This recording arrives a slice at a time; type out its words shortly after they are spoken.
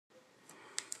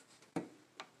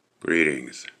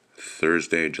Greetings.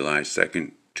 Thursday, July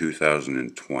 2nd,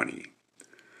 2020.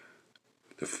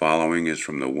 The following is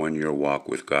from the One Year Walk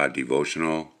with God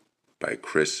devotional by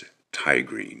Chris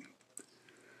Tygreen.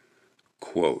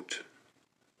 Quote,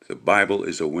 "The Bible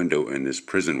is a window in this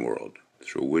prison world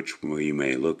through which we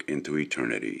may look into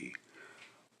eternity."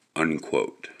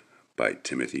 Unquote, by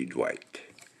Timothy Dwight.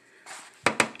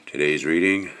 Today's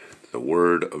reading, the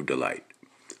Word of Delight.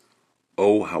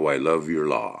 Oh, how I love your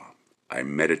law. I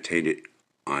meditated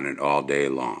on it all day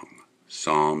long.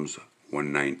 Psalms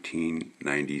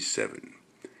 119:97.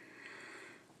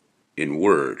 In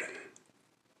word,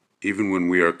 even when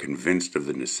we are convinced of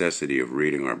the necessity of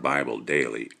reading our Bible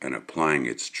daily and applying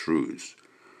its truths,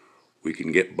 we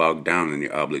can get bogged down in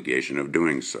the obligation of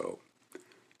doing so.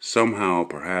 Somehow,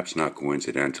 perhaps not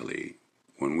coincidentally,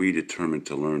 when we determine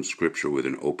to learn Scripture with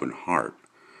an open heart,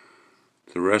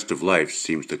 the rest of life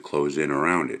seems to close in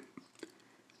around it.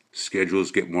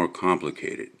 Schedules get more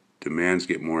complicated, demands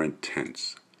get more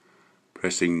intense.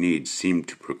 Pressing needs seem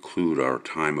to preclude our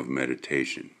time of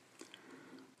meditation.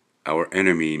 Our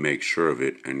enemy makes sure of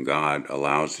it, and God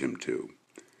allows him to.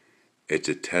 It's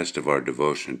a test of our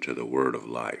devotion to the Word of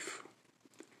life.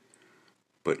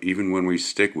 But even when we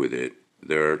stick with it,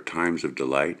 there are times of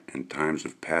delight and times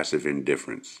of passive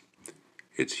indifference.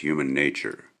 It's human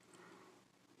nature.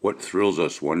 What thrills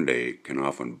us one day can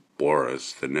often bore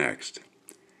us the next,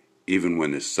 even when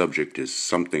the subject is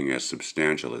something as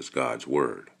substantial as God's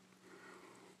Word.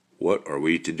 What are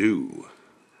we to do?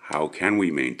 How can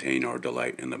we maintain our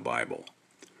delight in the Bible?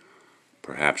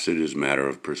 Perhaps it is a matter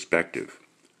of perspective.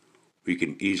 We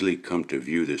can easily come to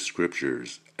view the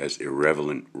Scriptures as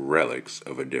irrelevant relics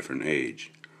of a different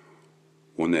age,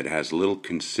 one that has little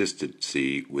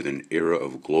consistency with an era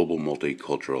of global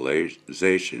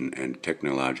multiculturalization and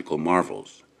technological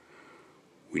marvels.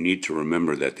 We need to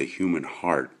remember that the human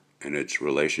heart and its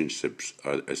relationships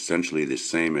are essentially the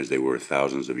same as they were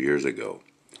thousands of years ago,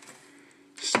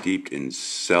 steeped in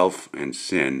self and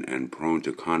sin and prone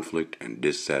to conflict and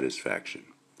dissatisfaction.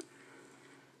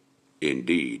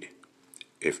 Indeed,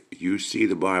 if you see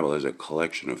the Bible as a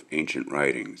collection of ancient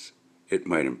writings, it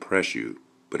might impress you,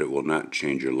 but it will not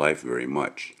change your life very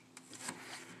much.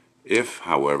 If,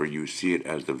 however, you see it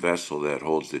as the vessel that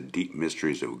holds the deep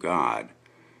mysteries of God,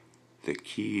 the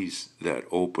keys that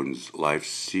opens life's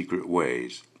secret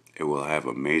ways, it will have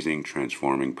amazing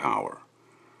transforming power.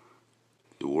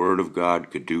 The Word of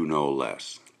God could do no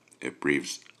less. It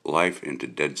breathes life into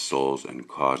dead souls and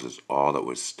causes all that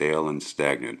was stale and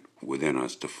stagnant within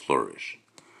us to flourish.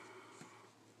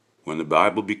 When the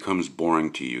Bible becomes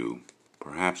boring to you,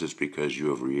 perhaps it's because you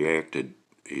have reached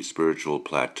a spiritual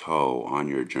plateau on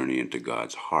your journey into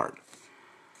God's heart.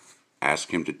 Ask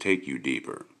Him to take you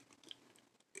deeper.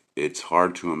 It's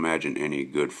hard to imagine any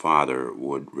good father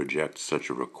would reject such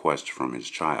a request from his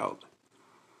child,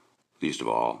 least of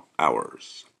all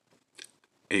ours.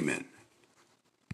 Amen.